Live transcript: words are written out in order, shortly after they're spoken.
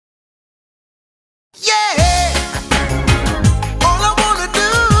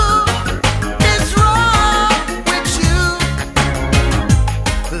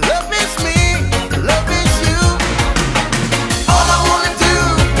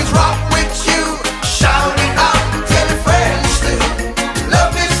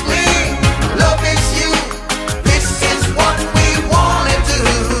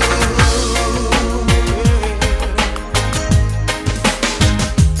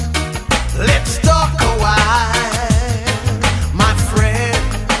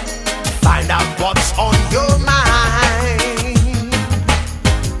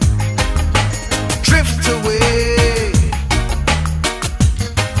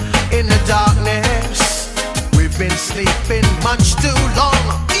in the darkness. We've been sleeping much too long.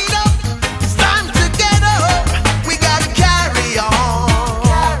 Eat up, it's time to get up. We gotta carry on.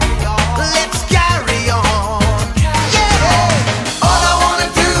 Let's carry on. Yeah. All I wanna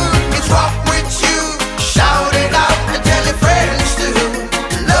do is rock with you. Shout it out and tell your friends too.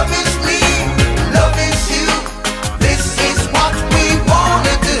 Love is me, love is you. This is what we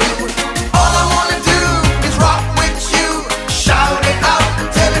wanna do. All I wanna do is rock with you. Shout it out and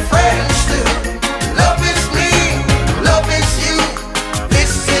tell your friends too. Love is me, love is you.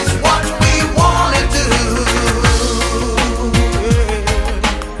 This is what we wanna do.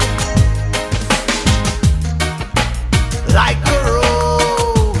 Like a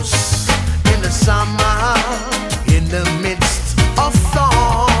rose in the summer, in the midst of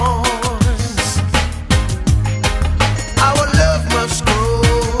thorns, our love must grow,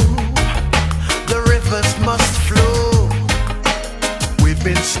 the rivers must flow. We've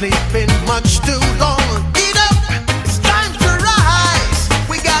been sleeping much too long.